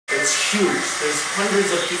It's huge. There's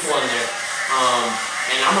hundreds of people on there.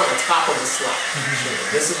 And I'm on the top of the slide.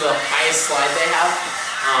 This is the highest slide they have.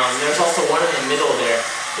 There's also one in the middle there.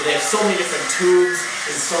 So they have so many different tubes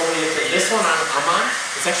and so many different. This one I'm on,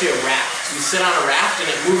 it's actually a raft. You sit on a raft and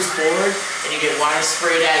it moves forward and you get water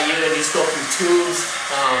sprayed at you and you just go through tubes.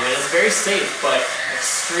 And it's very safe, but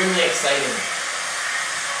extremely exciting.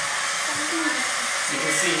 You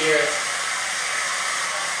can see here.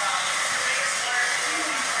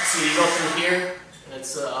 So you go through here and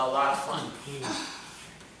it's a lot of fun. Do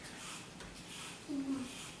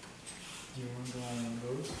you want to go on one of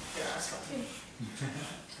those? Yeah, that's fine.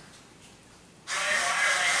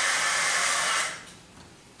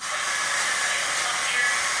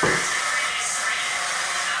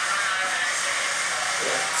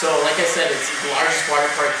 So, like I said, it's the largest water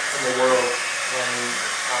park in the world,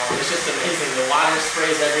 and it's just amazing. The water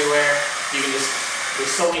sprays everywhere. You can just, there's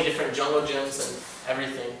so many different jungle gyms and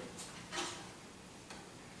everything.